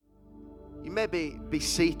You may be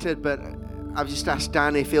seated, but I've just asked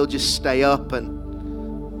Danny if he'll just stay up. And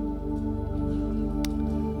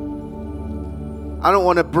I don't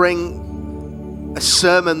want to bring a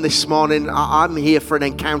sermon this morning. I'm here for an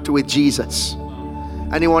encounter with Jesus.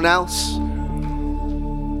 Anyone else?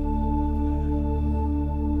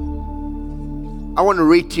 I want to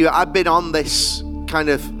read to you. I've been on this kind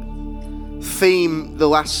of theme the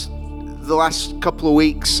last couple of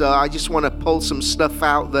weeks. So I just want to pull some stuff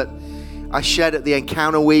out that I shared at the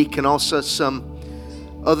Encounter Week, and also some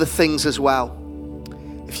other things as well.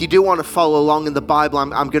 If you do want to follow along in the Bible,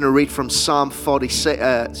 I'm going to read from Psalm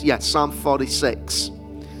 46. Psalm 46,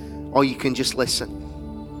 or you can just listen.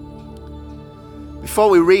 Before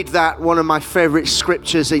we read that, one of my favorite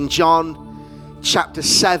scriptures in John chapter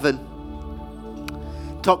 7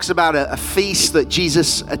 talks about a feast that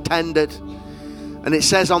Jesus attended. And it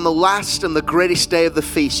says, on the last and the greatest day of the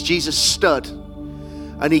feast, Jesus stood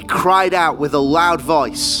and he cried out with a loud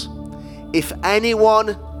voice, "If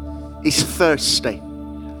anyone is thirsty,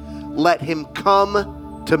 let him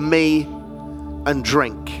come to me and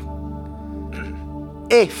drink."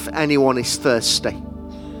 If anyone is thirsty.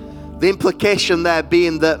 The implication there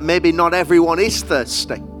being that maybe not everyone is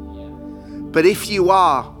thirsty. But if you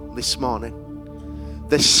are this morning,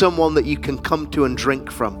 there's someone that you can come to and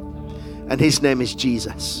drink from. And his name is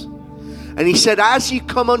Jesus. And he said, as you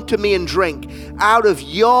come unto me and drink, out of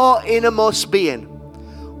your innermost being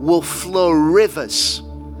will flow rivers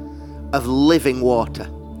of living water.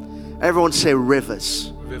 Everyone say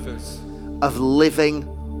rivers. Rivers of living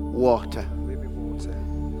water. living water.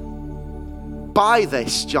 By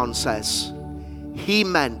this, John says, he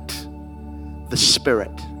meant the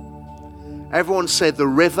Spirit. Everyone say the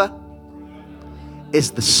river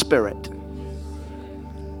is the Spirit.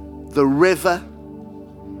 The river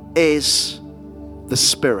is the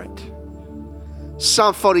Spirit.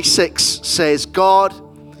 Psalm 46 says, God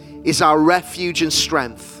is our refuge and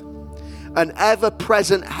strength, an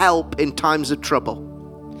ever-present help in times of trouble.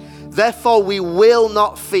 Therefore we will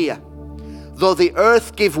not fear, though the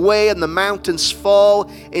earth give way and the mountains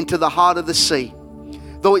fall into the heart of the sea,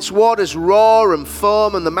 though its waters roar and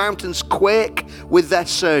foam and the mountains quake with their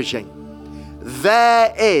surging.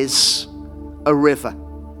 There is a river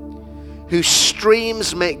whose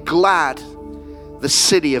streams make glad the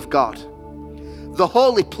city of God, the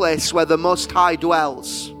holy place where the Most High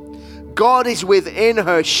dwells. God is within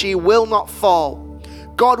her, she will not fall.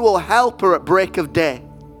 God will help her at break of day.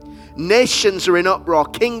 Nations are in uproar,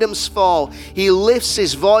 kingdoms fall. He lifts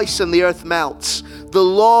his voice and the earth melts. The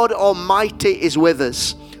Lord Almighty is with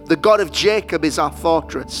us. The God of Jacob is our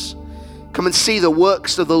fortress. Come and see the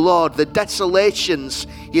works of the Lord, the desolations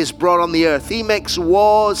he has brought on the earth. He makes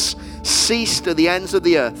wars cease to the ends of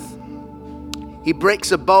the earth. He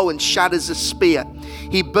breaks a bow and shatters a spear.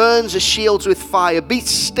 He burns the shields with fire. Be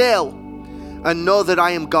still and know that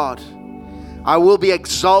I am God. I will be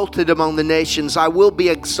exalted among the nations. I will be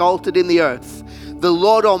exalted in the earth. The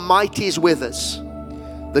Lord Almighty is with us.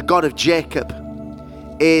 The God of Jacob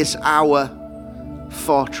is our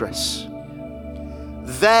fortress.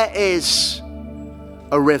 There is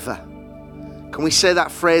a river. Can we say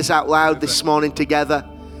that phrase out loud this morning together?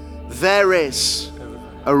 There is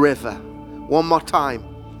a river. One more time.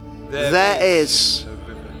 There is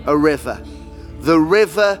a river. The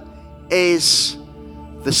river is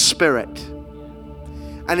the Spirit.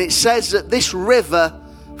 And it says that this river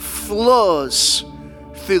flows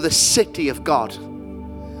through the city of God,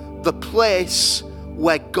 the place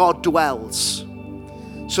where God dwells.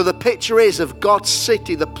 So the picture is of God's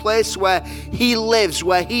city, the place where he lives,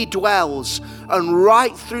 where he dwells. And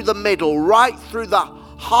right through the middle, right through the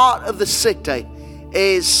heart of the city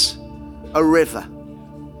is a river.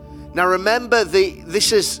 Now remember,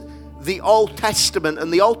 this is the Old Testament,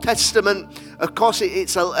 and the Old Testament, of course,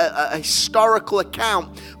 it's a historical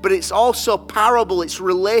account, but it's also parable. It's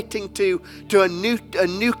relating to a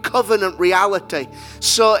new covenant reality.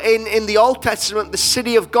 So in the Old Testament, the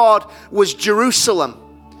city of God was Jerusalem.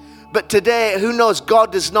 But today, who knows,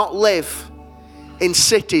 God does not live in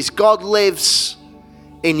cities. God lives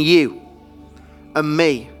in you and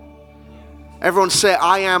me. Everyone say,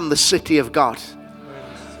 I am the city of God.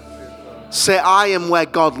 Say, I am where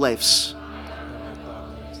God lives.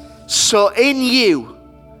 So in you,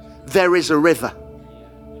 there is a river.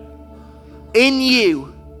 In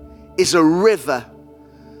you is a river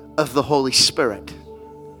of the Holy Spirit.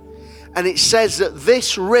 And it says that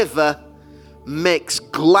this river makes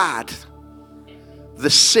glad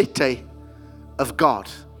the city of God.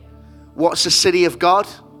 What's the city of God?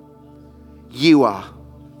 You are.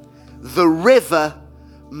 The river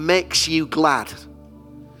makes you glad.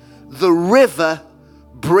 The river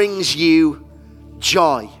brings you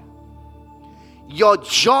joy. Your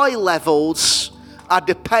joy levels are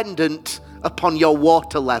dependent upon your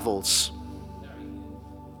water levels.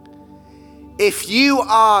 If you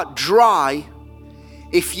are dry,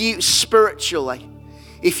 if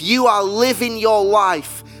you are living your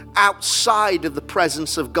life outside of the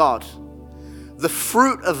presence of God, the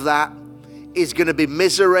fruit of that is going to be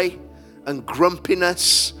misery and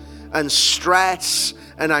grumpiness and stress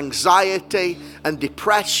and anxiety and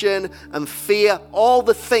depression and fear, all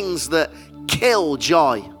the things that kill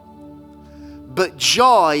joy. But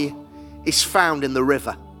joy is found in the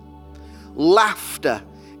river. Laughter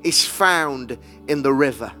is found in the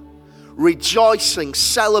river. Rejoicing,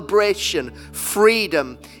 celebration,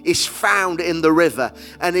 freedom is found in the river.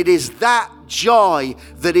 And it is that joy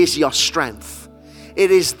that is your strength.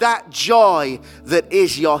 It is that joy that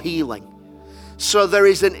is your healing. So there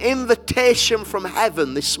is an invitation from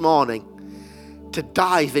heaven this morning to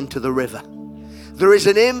dive into the river. There is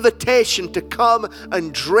an invitation to come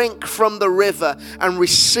and drink from the river and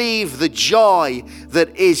receive the joy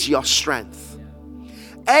that is your strength.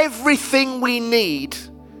 Everything we need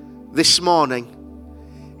this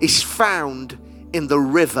morning is found in the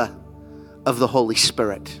river of the Holy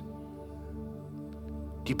Spirit.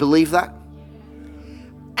 Do you believe that?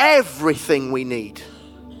 Everything we need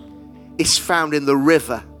is found in the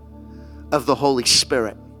river of the Holy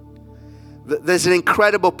Spirit. There's an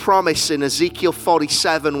incredible promise in Ezekiel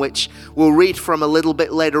 47, which we'll read from a little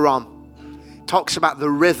bit later on. It talks about the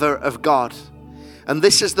river of God. And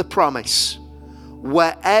this is the promise.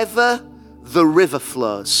 Wherever the river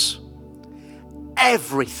flows,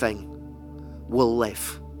 everything will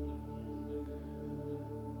live.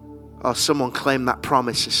 Oh, someone claim that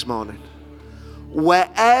promise this morning.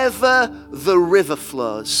 Wherever the river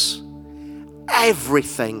flows,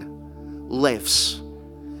 everything lives.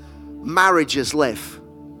 Marriages live.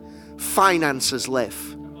 Finances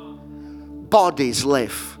live. Bodies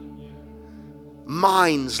live.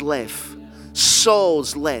 Minds live.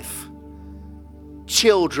 Souls live.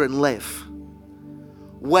 Children live.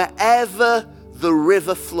 Wherever the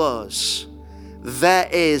river flows, there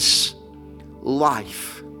is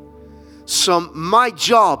life. So my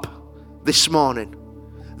job this morning,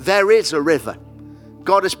 there is a river.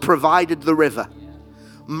 God has provided the river.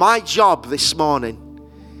 My job this morning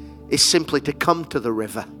is simply to come to the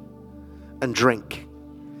river and drink.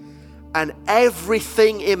 And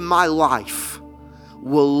everything in my life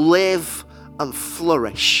will live and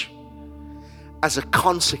flourish as a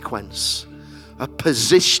consequence of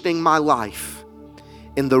positioning my life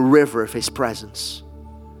in the river of His presence.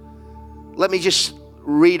 Let me just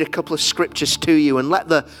read a couple of scriptures to you and let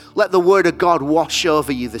the Word of God wash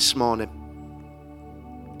over you this morning.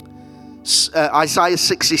 Isaiah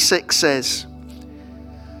 66 says,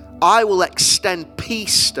 I will extend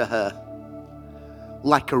peace to her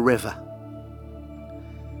like a river,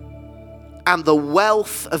 and the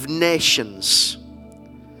wealth of nations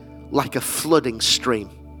like a flooding stream.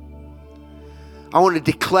 I want to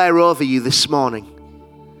declare over you this morning,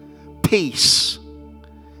 peace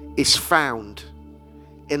is found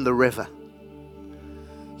in the river.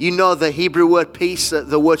 You know the Hebrew word peace,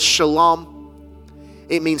 the word shalom,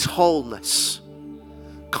 it means wholeness,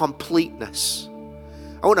 completeness.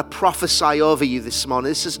 I want to prophesy over you this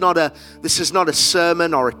morning. This is not a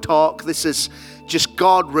sermon or a talk. This is just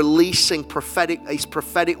God releasing His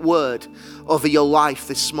prophetic word over your life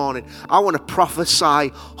this morning. I want to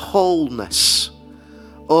prophesy wholeness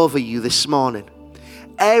over you this morning.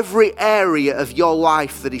 Every area of your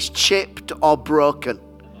life that is chipped or broken,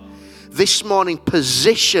 this morning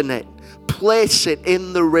position it, place it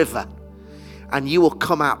in the river, and you will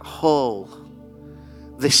come out whole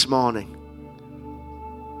this morning.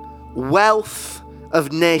 Wealth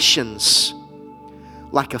of nations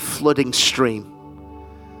like a flooding stream.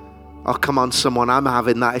 Oh, come on, someone, I'm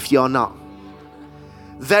having that if you're not.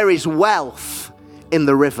 There is wealth in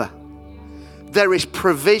the river. There is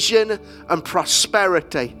provision and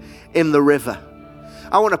prosperity in the river.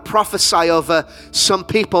 I want to prophesy over some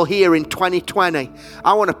people here in 2020.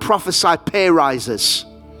 I want to prophesy pay rises.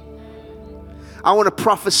 I want to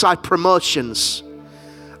prophesy promotions.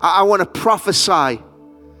 I want to prophesy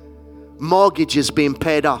mortgages being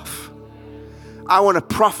paid off. I want to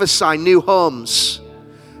prophesy new homes,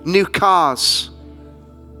 new cars.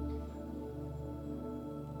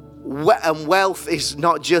 And wealth is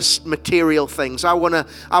not just material things. I want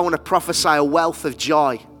to prophesy a wealth of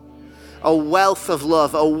joy, a wealth of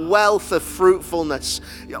love, a wealth of fruitfulness.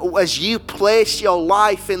 As you place your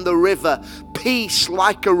life in the river, peace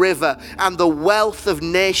like a river, and the wealth of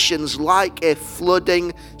nations like a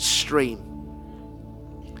flooding stream.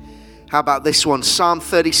 How about this one? Psalm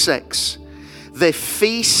 36. They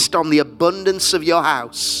feast on the abundance of your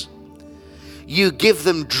house. You give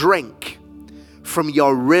them drink from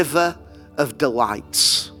your river of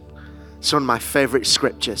delights. It's one of my favorite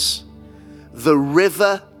scriptures. The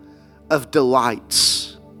river of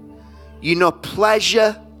delights. You know,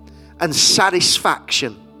 pleasure and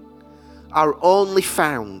satisfaction are only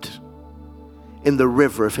found in the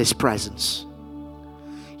river of his presence.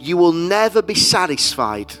 You will never be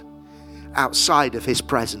satisfied outside of his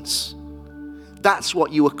presence. That's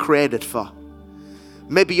what you were created for.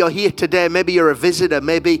 Maybe you're here today, maybe you're a visitor,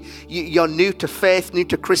 maybe you're new to faith, new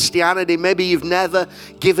to Christianity, maybe you've never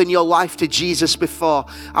given your life to Jesus before.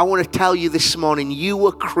 I want to tell you this morning, you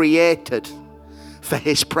were created for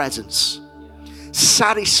his presence.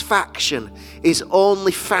 Satisfaction is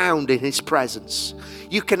only found in his presence.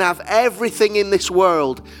 You can have everything in this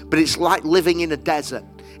world, but it's like living in a desert.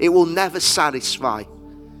 It will never satisfy.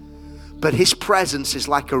 But his presence is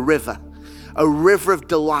like a river of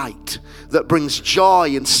delight that brings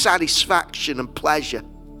joy and satisfaction and pleasure.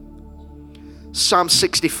 Psalm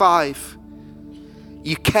 65.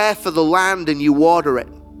 You care for the land and you water it.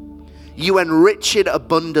 You enrich it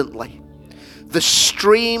abundantly. The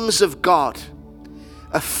streams of God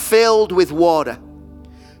are filled with water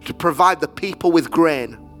to provide the people with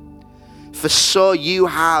grain. For so you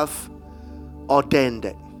have ordained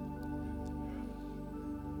it.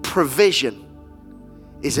 Provision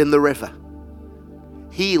is in the river.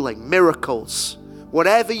 Healing, miracles,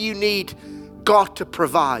 whatever you need God to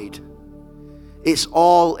provide, it's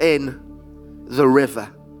all in the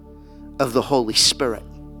river of the Holy Spirit.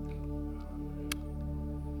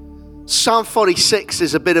 Psalm 46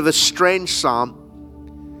 is a bit of a strange psalm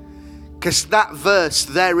because that verse,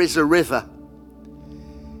 there is a river,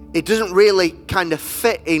 it doesn't really kind of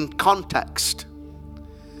fit in context,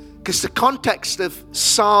 because the context of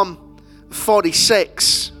Psalm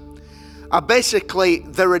 46 are basically,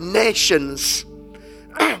 there are nations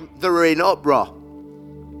that are in uproar.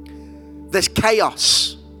 There's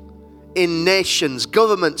chaos in nations.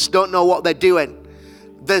 Governments don't know what they're doing.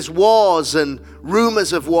 There's wars and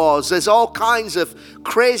rumors of wars. There's all kinds of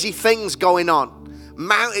crazy things going on.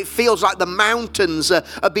 It feels like the mountains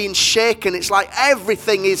are being shaken. It's like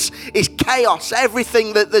everything is chaos.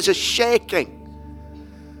 Everything, that there's a shaking.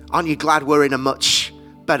 Aren't you glad we're in a much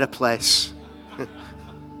better place?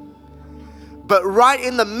 But right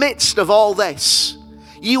in the midst of all this,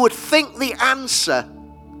 you would think the answer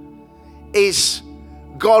is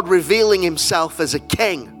God revealing himself as a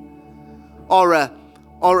king or a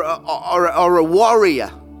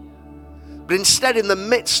warrior. But instead, in the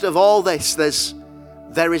midst of all this,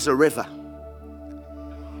 there is a river.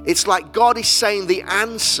 It's like God is saying the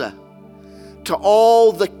answer to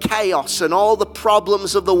all the chaos and all the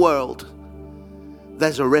problems of the world.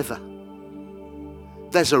 There's a river.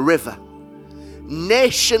 There's a river.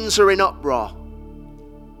 Nations are in uproar.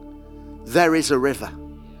 There is a river.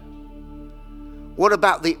 What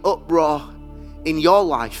about the uproar in your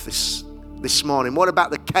life this morning? What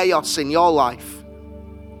about the chaos in your life?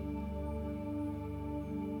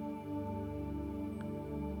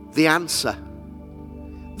 The answer,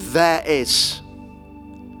 there is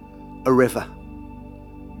a river.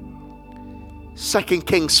 2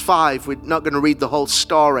 Kings 5, we're not going to read the whole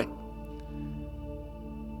story.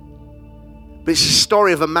 But it's a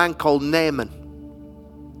story of a man called Naaman.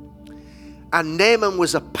 And Naaman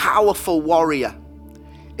was a powerful warrior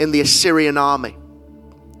in the Assyrian army.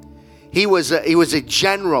 He was a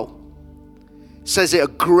general. Says it, a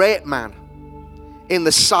great man in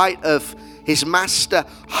the sight of his master,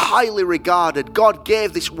 highly regarded. God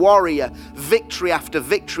gave this warrior victory after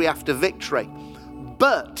victory after victory.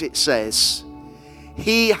 But it says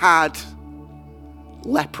he had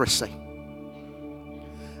leprosy.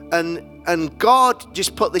 And God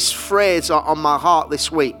just put this phrase on my heart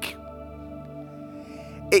this week.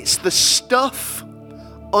 It's the stuff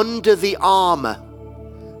under the armor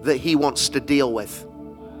that he wants to deal with.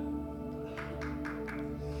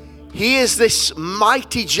 He is this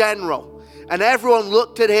mighty general, and everyone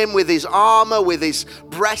looked at him with his armor, with his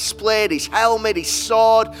breastplate, his helmet, his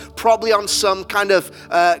sword, probably on some kind of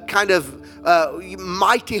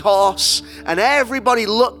mighty horse, and everybody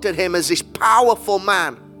looked at him as this powerful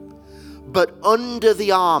man. But under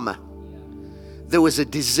the armor, there was a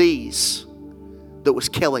disease that was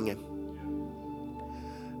killing him.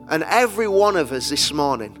 And every one of us this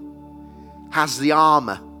morning has the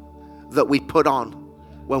armor that we put on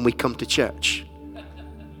when we come to church.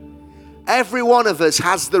 Every one of us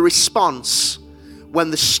has the response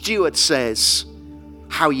when the steward says,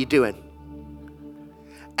 "How are you doing?"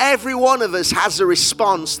 Every one of us has a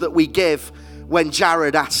response that we give when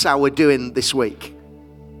Jared asks how we're doing this week.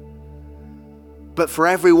 But for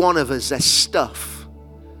every one of us, there's stuff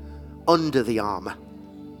under the armor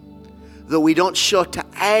that we don't show to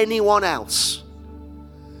anyone else,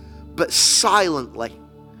 but silently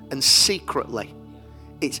and secretly,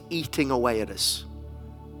 it's eating away at us.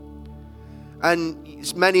 And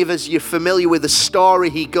as many of us, you're familiar with the story.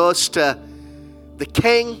 He goes to the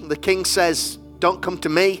king. The king says, don't come to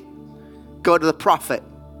me, go to the prophet.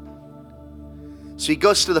 So he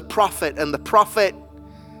goes to the prophet, and the prophet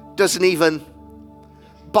doesn't even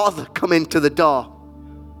bother coming to the door.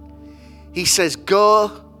 He says,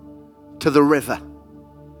 go to the river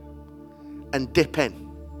and dip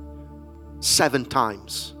in 7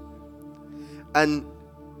 times. And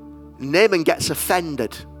Naaman gets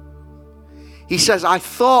offended. He says, I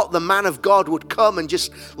thought the man of God would come and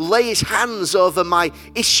just lay his hands over my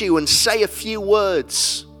issue and say a few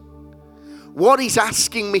words. What he's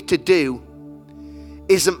asking me to do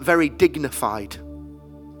isn't very dignified.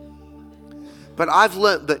 But I've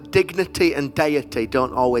learned that dignity and deity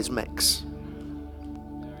don't always mix.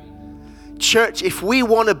 Church, if we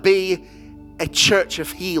want to be a church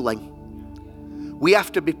of healing, we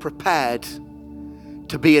have to be prepared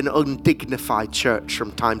to be an undignified church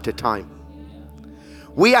from time to time.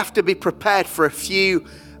 We have to be prepared for a few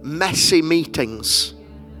messy meetings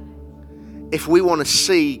if we want to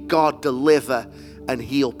see God deliver and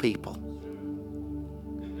heal people.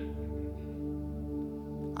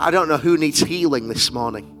 I don't know who needs healing this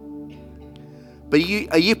morning, but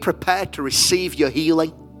are you prepared to receive your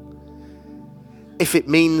healing? If it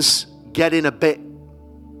means getting a bit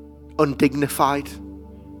undignified.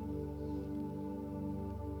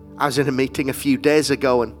 I was in a meeting a few days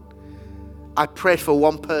ago and I prayed for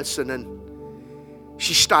one person and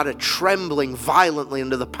she started trembling violently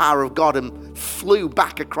under the power of God and flew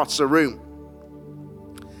back across the room.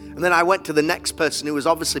 And then I went to the next person who was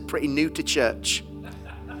obviously pretty new to church.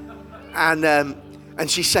 And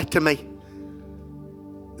she said to me,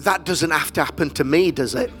 that doesn't have to happen to me,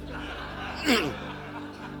 does it?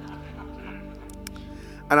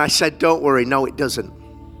 And I said, don't worry, no it doesn't.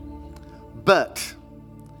 But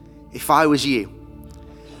if I was you,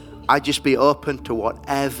 I'd just be open to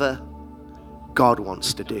whatever God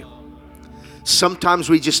wants to do. Sometimes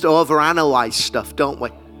we just overanalyze stuff, don't we?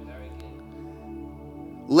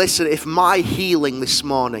 Listen, if my healing this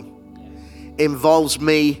morning involves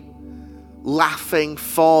me laughing,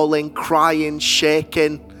 falling, crying,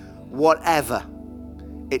 shaking, whatever,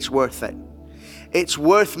 it's worth it. It's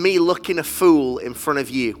worth me looking a fool in front of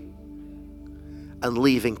you and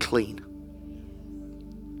leaving clean.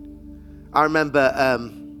 I remember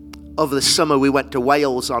over the summer we went to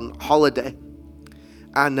Wales on holiday,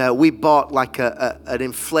 and we bought like an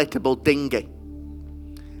inflatable dinghy.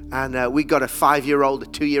 And we got a 5-year-old, a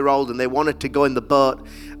 2-year-old, and they wanted to go in the boat,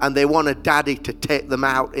 and they wanted Daddy to take them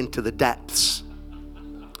out into the depths,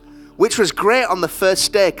 which was great on the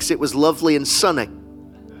first day because it was lovely and sunny.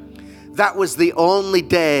 That was the only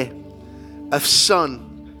day of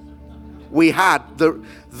sun we had.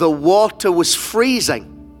 The water was freezing.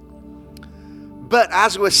 But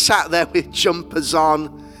as we sat there with jumpers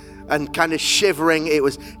on and kind of shivering, it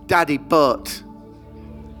was Daddy boat.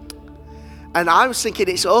 And I was thinking,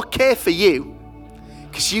 it's okay for you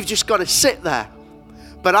because you've just got to sit there.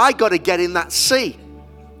 But I got to get in that sea.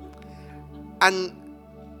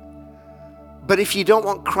 But if you don't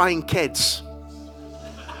want crying kids,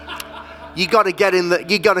 you got to get in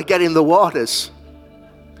the waters.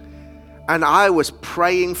 And I was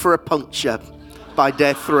praying for a puncture by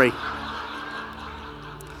day 3.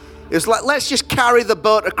 It was like, let's just carry the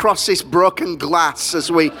boat across this broken glass as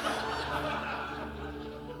we...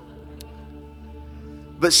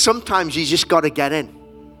 But sometimes you just got to get in.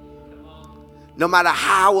 No matter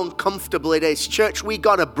how uncomfortable it is. Church, we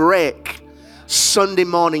got to break Sunday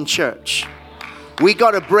morning church. We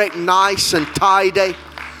got to break nice and tidy.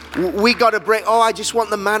 We got to break, I just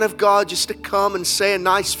want the man of God just to come and say a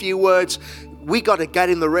nice few words. We got to get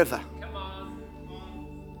in the river.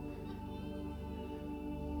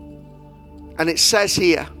 And it says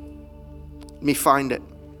here, let me find it.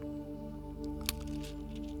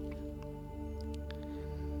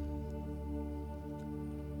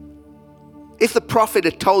 If the prophet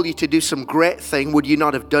had told you to do some great thing, would you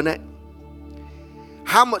not have done it?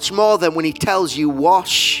 How much more then when he tells you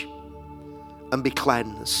wash and be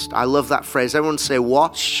cleansed? I love that phrase. Everyone say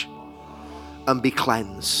wash and be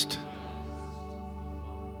cleansed.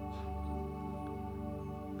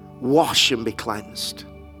 Wash and be cleansed.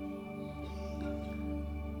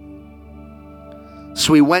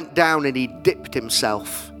 So he went down and he dipped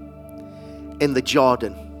himself in the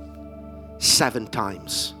Jordan 7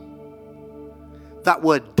 times. That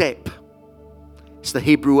word dip, it's the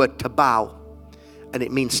Hebrew word tabal, and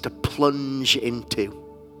it means to plunge into.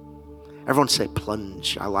 Everyone say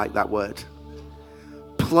plunge. I like that word.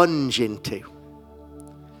 Plunge into.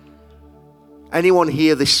 Anyone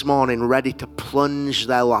here this morning ready to plunge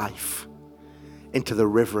their life into the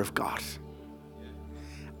river of God?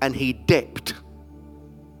 And he dipped.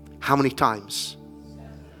 How many times?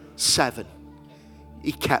 7.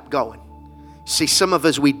 He kept going. See, some of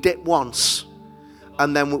us, we dip once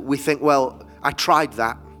and then we think, well, I tried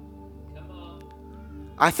that.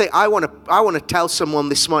 I think I want to tell someone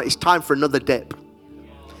this morning, it's time for another dip.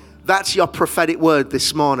 That's your prophetic word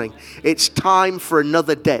this morning. It's time for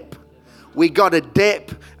another dip. We got to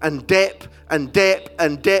dip and dip and dip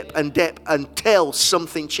and dip and dip until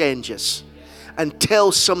something changes,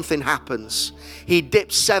 until something happens. He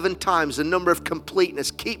dipped 7 times, the number of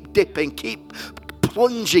completeness. Keep dipping, keep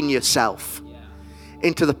plunging yourself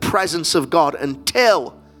into the presence of God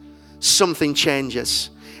until something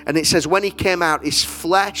changes. And it says when he came out, his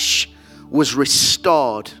flesh was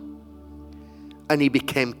restored and he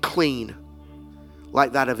became clean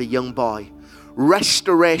like that of a young boy.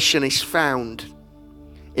 Restoration is found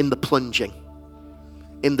in the plunging,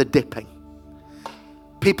 in the dipping.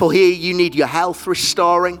 People here, you need your health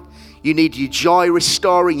restoring. You need your joy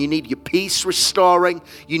restoring. You need your peace restoring.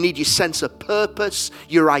 You need your sense of purpose,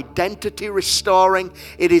 your identity restoring.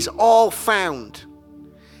 It is all found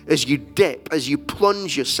as you dip, as you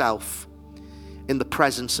plunge yourself in the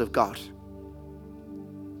presence of God.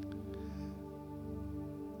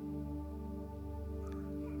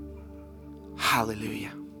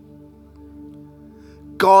 Hallelujah.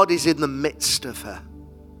 God is in the midst of her.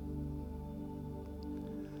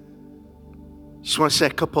 Just want to say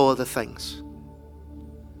a couple other things.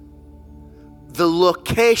 The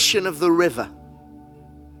location of the river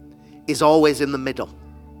is always in the middle.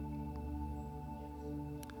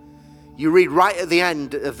 You read right at the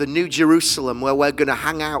end of the New Jerusalem where we're going to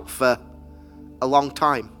hang out for a long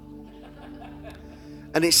time.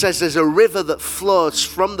 And it says there's a river that flows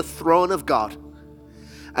from the throne of God,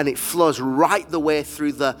 and it flows right the way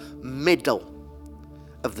through the middle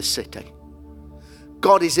of the city.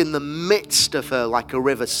 God is in the midst of her like a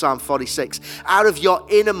river, Psalm 46. Out of your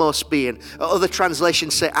innermost being, other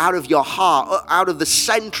translations say out of your heart, out of the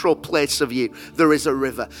central place of you, there is a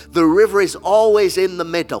river. The river is always in the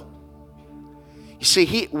middle. You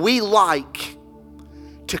see, we like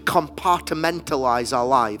to compartmentalize our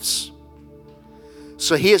lives.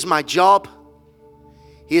 So here's my job,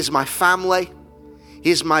 here's my family,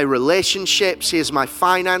 here's my relationships, here's my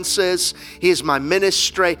finances, here's my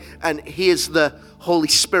ministry, and here's the Holy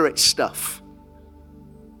Spirit stuff.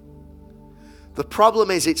 The problem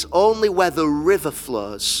is it's only where the river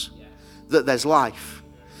flows that there's life.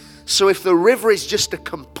 So if the river is just a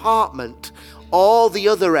compartment, all the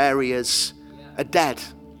other areas are dead.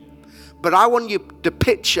 But I want you to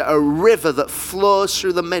picture a river that flows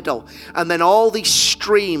through the middle and then all these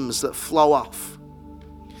streams that flow off.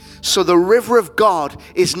 So the river of God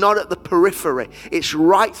is not at the periphery. It's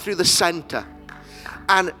right through the center.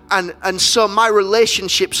 And so my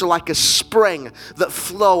relationships are like a spring that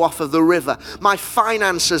flow off of the river. My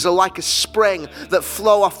finances are like a spring that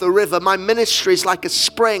flow off the river. My ministry is like a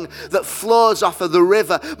spring that flows off of the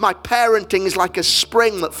river. My parenting is like a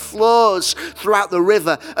spring that flows throughout the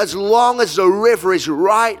river. As long as the river is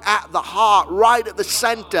right at the heart, right at the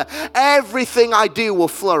center, everything I do will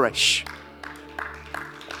flourish.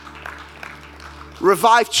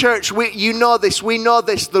 Revive Church, you know this, we know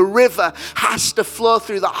this. The river has to flow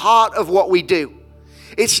through the heart of what we do.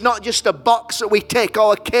 It's not just a box that we tick,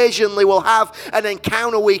 or occasionally we'll have an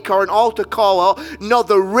encounter week or an altar call. No,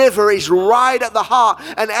 the river is right at the heart,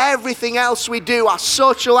 and everything else we do, our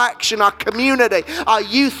social action, our community, our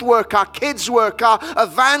youth work, our kids work, our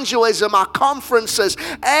evangelism, our conferences,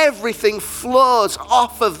 everything flows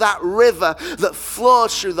off of that river that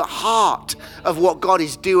flows through the heart of what God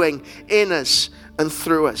is doing in us and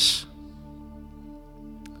through us.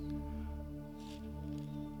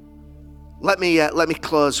 Let me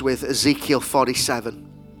close with Ezekiel 47.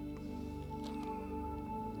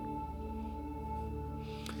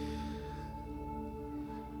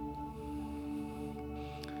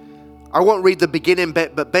 I won't read the beginning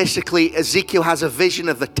bit, but basically Ezekiel has a vision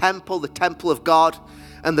of the temple of God,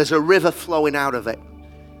 and there's a river flowing out of it.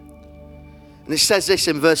 And it says this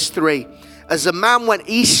in verse 3. As a man went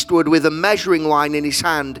eastward with a measuring line in his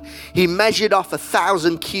hand, he measured off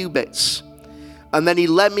 1,000 cubits. And then he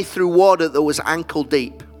led me through water that was ankle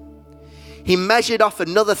deep. He measured off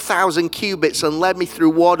another 1,000 cubits and led me through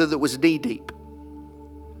water that was knee deep.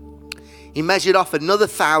 He measured off another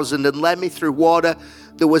 1,000 and led me through water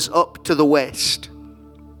that was up to the waist.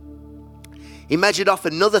 He measured off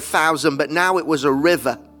another 1,000, but now it was a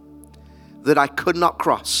river that I could not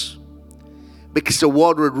cross because the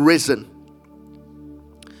water had risen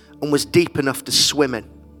and was deep enough to swim in.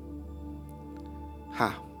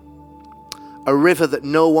 A river that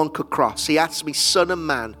no one could cross. He asked me, son of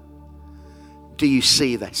man, do you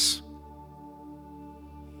see this?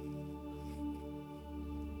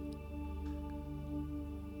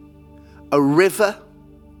 A river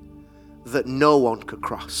that no one could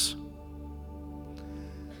cross.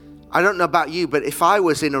 I don't know about you, but if I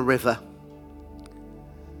was in a river,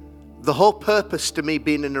 the whole purpose to me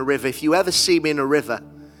being in a river, if you ever see me in a river,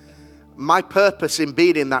 my purpose in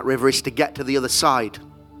being in that river is to get to the other side.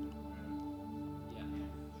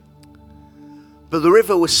 But the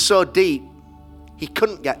river was so deep, he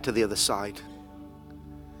couldn't get to the other side.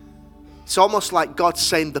 It's almost like God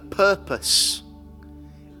saying the purpose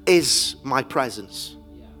is my presence.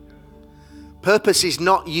 Purpose is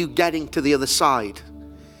not you getting to the other side.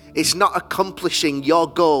 It's not accomplishing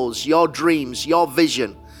your goals, your dreams, your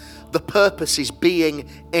vision. The purpose is being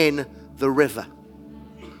in the river.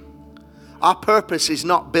 Our purpose is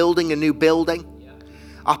not building a new building.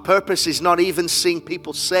 Our purpose is not even seeing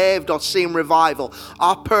people saved or seeing revival.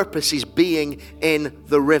 Our purpose is being in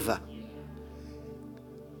the river.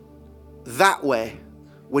 That way,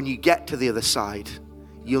 when you get to the other side,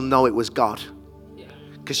 you'll know it was God.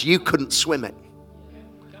 Because you couldn't swim it.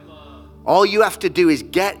 All you have to do is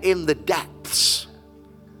get in the depths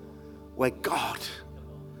where God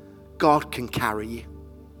can carry you.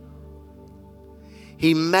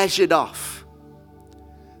 He measured off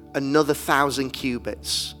another 1,000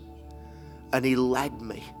 cubits and he led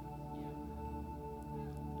me.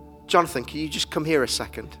 Jonathan, can you just come here a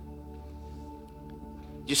second?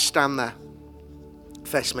 Just stand there.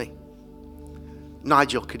 Face me.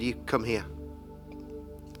 Nigel, could you come here?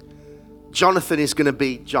 Jonathan is going to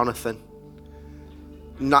be Jonathan.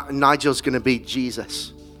 Nigel's going to be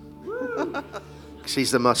Jesus. Because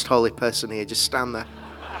he's the most holy person here. Just stand there.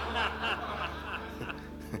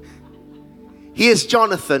 He is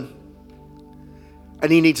Jonathan,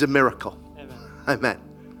 and he needs a miracle. Amen.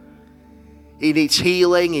 He needs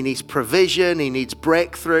healing, he needs provision, he needs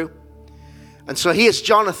breakthrough. And so he is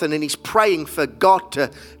Jonathan, and he's praying for God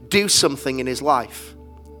to do something in his life.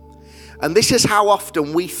 And this is how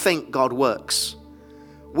often we think God works.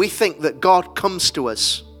 We think that God comes to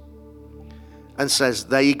us and says,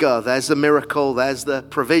 there you go, there's the miracle, there's the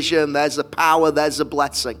provision, there's the power, there's the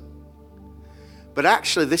blessing. But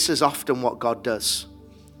actually, this is often what God does.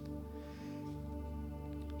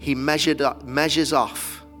 He measures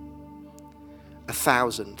off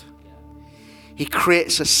 1,000. He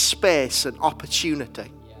creates a space, an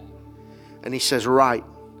opportunity. And he says, right,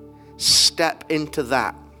 step into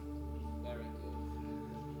that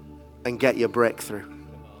and get your breakthrough.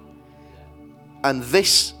 And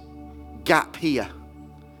this gap here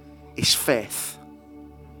is faith.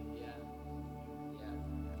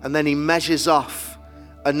 And then he measures off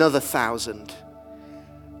another 1,000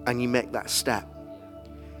 and you make that step.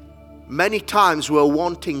 Many times we're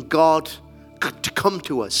wanting God to come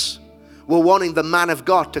to us. We're wanting the man of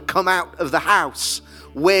God to come out of the house,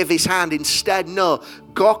 wave his hand. Instead, no,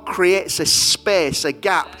 God creates a space, a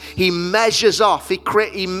gap. He measures off.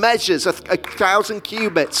 He measures 1,000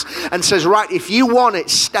 cubits and says, right, if you want it,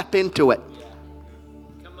 step into it.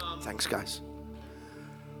 Thanks, guys.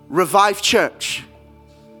 Revive Church.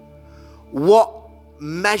 What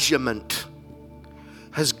measurement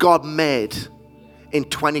has God made in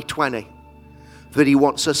 2020 that he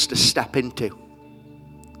wants us to step into?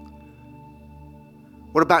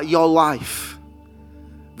 What about your life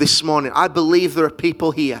this morning? I believe there are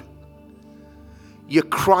people here. You're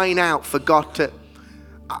crying out for God to...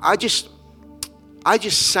 I just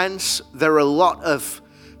sense there are a lot of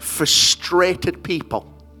frustrated people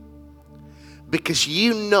because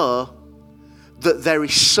you know that there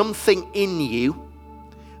is something in you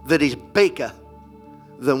that is bigger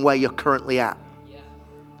than where you're currently at. Yeah.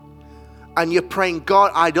 And you're praying,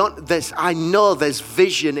 God, I know there's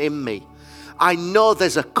vision in me. I know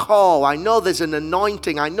there's a call. I know there's an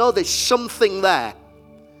anointing. I know there's something there.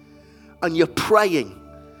 And you're praying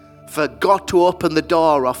for God to open the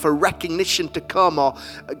door or for recognition to come, or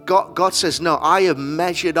God says, no, I have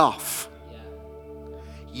measured off. Yeah.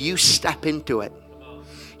 You step into it.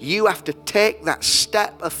 You have to take that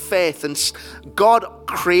step of faith, and God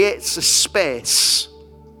creates a space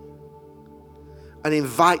and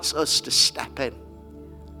invites us to step in.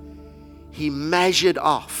 He measured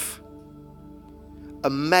off. I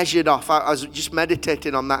was just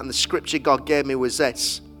meditating on that, and the scripture God gave me was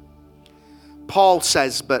this. Paul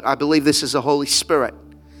says, but I believe this is the Holy Spirit.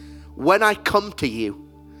 When I come to you,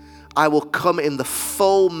 I will come in the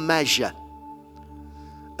full measure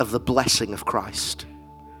of the blessing of Christ.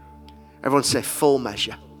 Everyone say full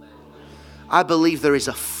measure. I believe there is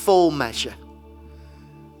a full measure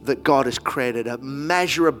that God has created, a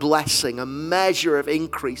measure of blessing, a measure of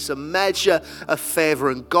increase, a measure of favor,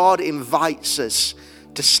 and God invites us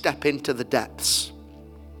to step into the depths.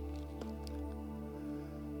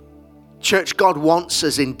 Church, God wants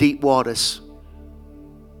us in deep waters.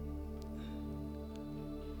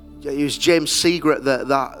 It was James Seager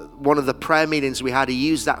that one of the prayer meetings we had, he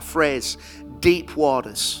used that phrase, deep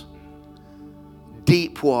waters.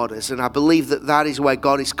 Deep waters. And I believe that is where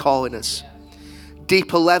God is calling us.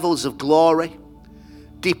 Deeper levels of glory,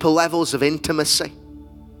 deeper levels of intimacy.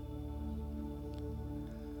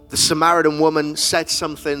 The Samaritan woman said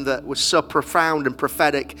something that was so profound and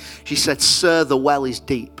prophetic. She said, "Sir, the well is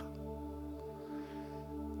deep."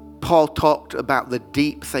 Paul talked about the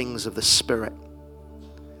deep things of the Spirit.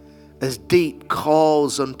 As deep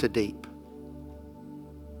calls unto deep.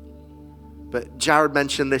 But Jared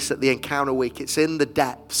mentioned this at the Encounter Week. It's in the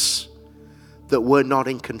depths that we're not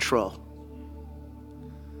in control.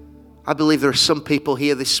 I believe there are some people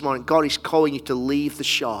here this morning. God is calling you to leave the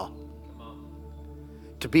shore.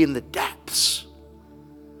 To be in the depths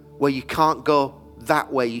where you can't go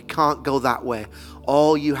that way. You can't go that way.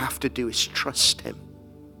 All you have to do is trust Him.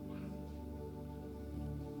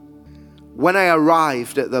 When I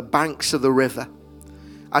arrived at the banks of the river,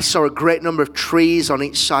 I saw a great number of trees on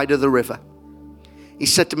each side of the river. He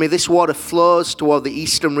said to me, "This water flows toward the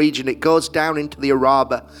eastern region. It goes down into the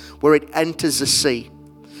Araba, where it enters the sea.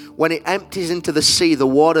 When it empties into the sea, the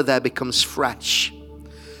water there becomes fresh.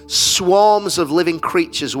 Swarms of living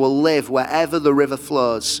creatures will live wherever the river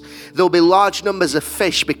flows. There will be large numbers of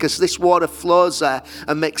fish because this water flows there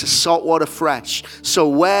and makes the salt water fresh. So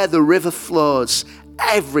where the river flows,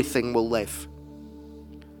 everything will live."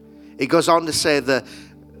 It goes on to say that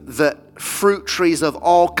fruit trees of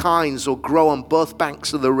all kinds will grow on both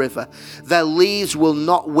banks of the river. Their leaves will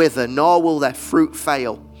not wither, nor will their fruit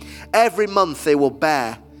fail. Every month they will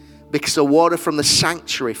bear, because the water from the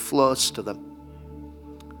sanctuary flows to them.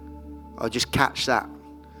 I'll just catch that.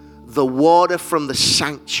 The water from the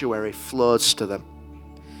sanctuary flows to them.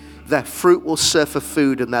 Their fruit will serve for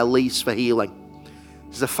food and their leaves for healing.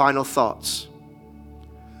 These are the final thoughts.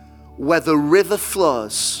 Where the river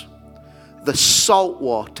flows, the salt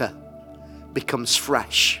water becomes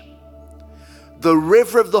fresh. The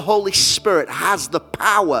river of the Holy Spirit has the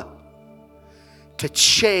power to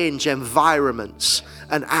change environments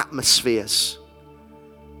and atmospheres.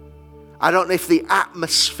 I don't know if the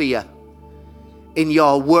atmosphere in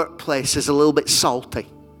your workplace is a little bit salty.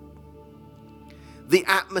 The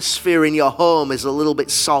atmosphere in your home is a little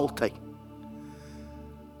bit salty.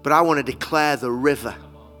 But I want to declare the river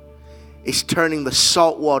is turning the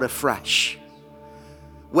salt water fresh.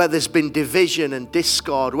 Where there's been division and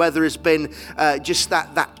discord, where there has been just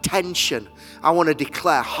that tension, I want to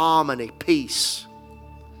declare harmony, peace.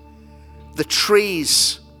 The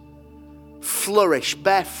trees flourish,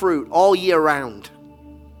 bear fruit all year round.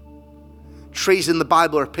 Trees in the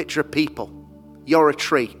Bible are a picture of people. You're a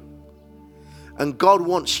tree. And God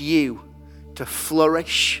wants you to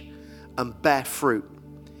flourish and bear fruit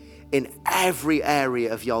in every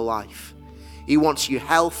area of your life. He wants you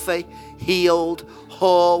healthy, healed,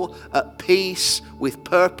 whole, at peace, with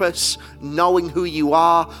purpose, knowing who you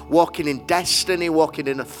are, walking in destiny, walking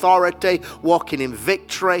in authority, walking in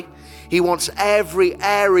victory. He wants every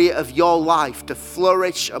area of your life to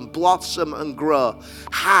flourish and blossom and grow.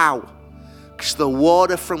 How? Because the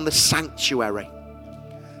water from the sanctuary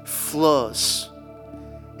flows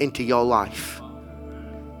into your life.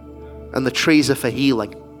 And the trees are for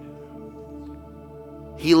healing.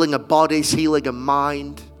 Healing of bodies, healing of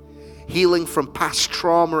mind, healing from past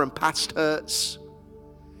trauma and past hurts.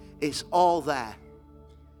 It's all there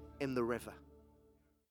in the river.